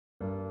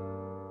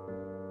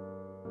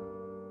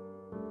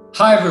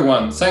Hi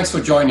everyone, thanks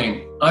for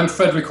joining. I'm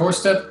Fredrik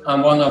Horsted.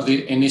 I'm one of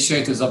the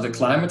initiators of the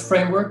Climate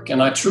Framework,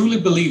 and I truly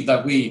believe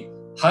that we,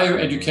 higher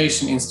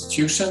education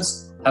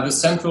institutions, have a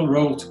central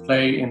role to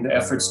play in the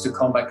efforts to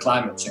combat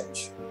climate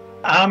change.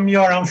 I'm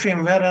Göran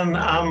Finnveden.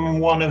 I'm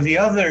one of the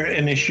other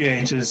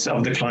initiators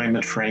of the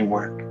Climate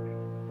Framework.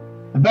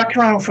 The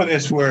background for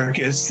this work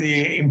is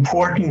the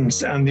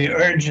importance and the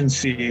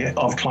urgency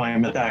of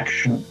climate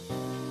action.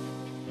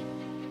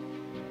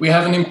 We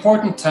have an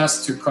important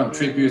task to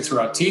contribute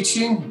through our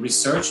teaching,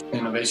 research, and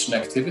innovation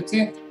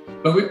activity,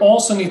 but we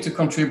also need to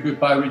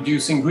contribute by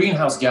reducing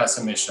greenhouse gas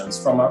emissions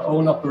from our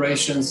own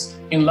operations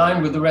in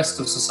line with the rest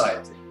of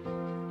society.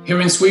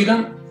 Here in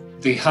Sweden,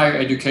 the higher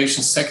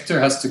education sector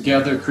has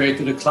together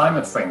created a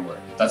climate framework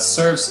that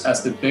serves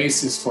as the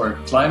basis for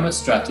climate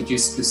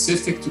strategies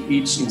specific to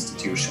each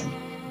institution.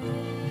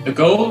 The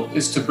goal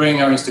is to bring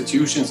our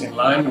institutions in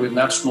line with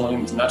national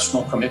and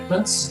international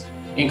commitments,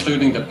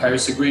 including the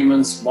Paris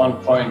Agreement's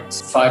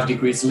 1.5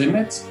 degrees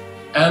limit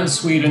and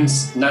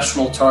Sweden's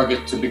national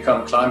target to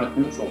become climate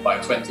neutral by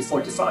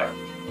 2045.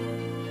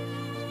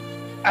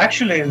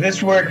 Actually,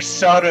 this work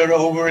started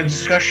over a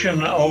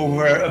discussion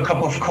over a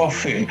cup of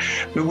coffee,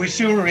 but we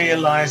soon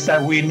realized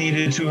that we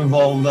needed to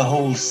involve the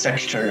whole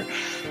sector.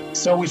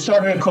 So we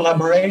started a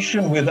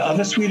collaboration with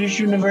other Swedish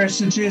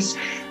universities,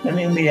 and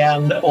in the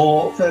end,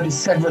 all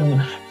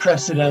 37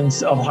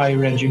 presidents of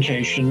higher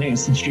education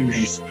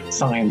institutions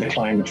signed the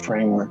climate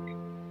framework.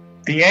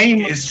 The aim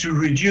is to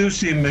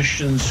reduce the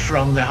emissions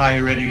from the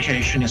higher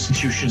education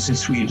institutions in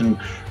Sweden,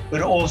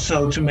 but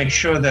also to make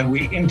sure that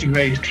we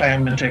integrate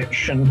climate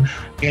action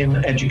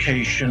in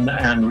education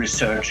and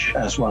research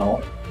as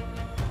well.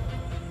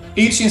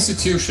 Each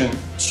institution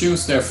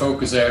chooses their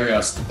focus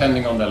areas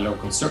depending on their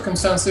local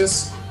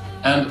circumstances,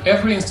 and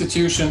every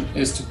institution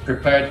is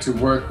prepared to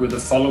work with the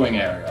following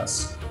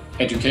areas: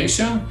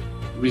 education,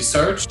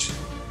 research,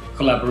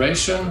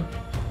 collaboration,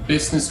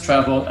 business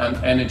travel, and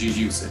energy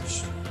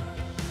usage.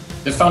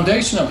 The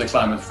foundation of the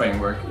climate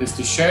framework is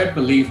the shared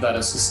belief that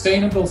a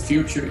sustainable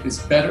future is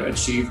better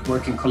achieved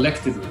working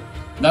collectively.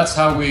 That's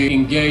how we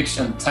engage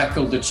and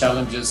tackle the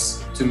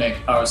challenges to make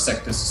our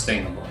sector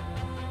sustainable.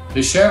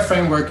 The SHARE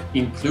framework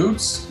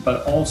includes,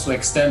 but also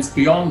extends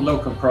beyond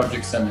local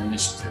projects and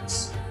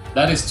initiatives.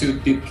 That is to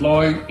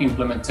deploy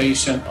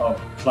implementation of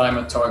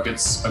climate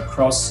targets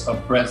across a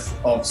breadth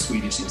of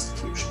Swedish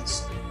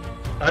institutions.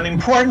 An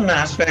important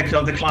aspect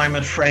of the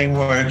climate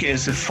framework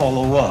is a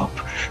follow-up.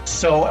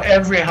 So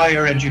every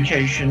higher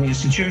education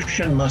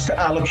institution must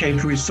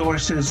allocate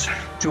resources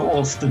to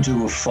also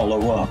do a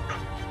follow-up.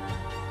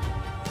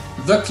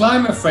 The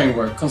climate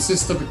framework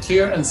consists of a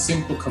clear and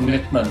simple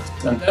commitment,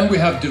 and then we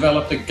have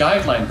developed a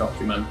guideline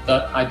document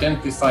that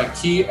identifies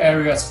key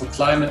areas for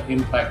climate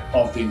impact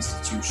of the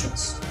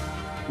institutions.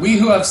 We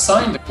who have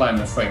signed the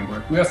climate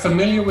framework, we are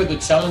familiar with the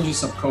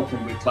challenges of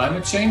coping with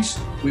climate change.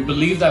 We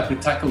believe that we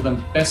tackle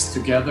them best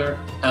together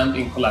and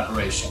in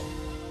collaboration.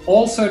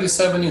 All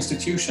 37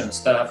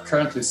 institutions that have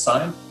currently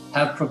signed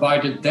have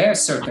provided their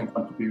certain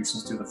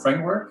contributions to the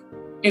framework,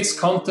 its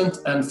content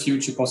and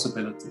future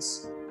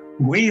possibilities.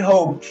 We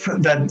hope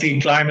that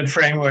the climate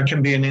framework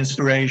can be an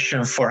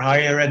inspiration for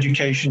higher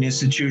education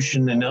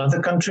institutions in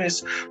other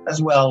countries,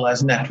 as well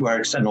as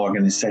networks and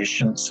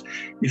organizations.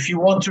 If you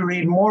want to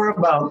read more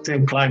about the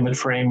climate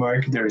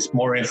framework, there is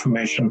more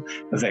information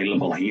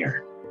available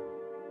here.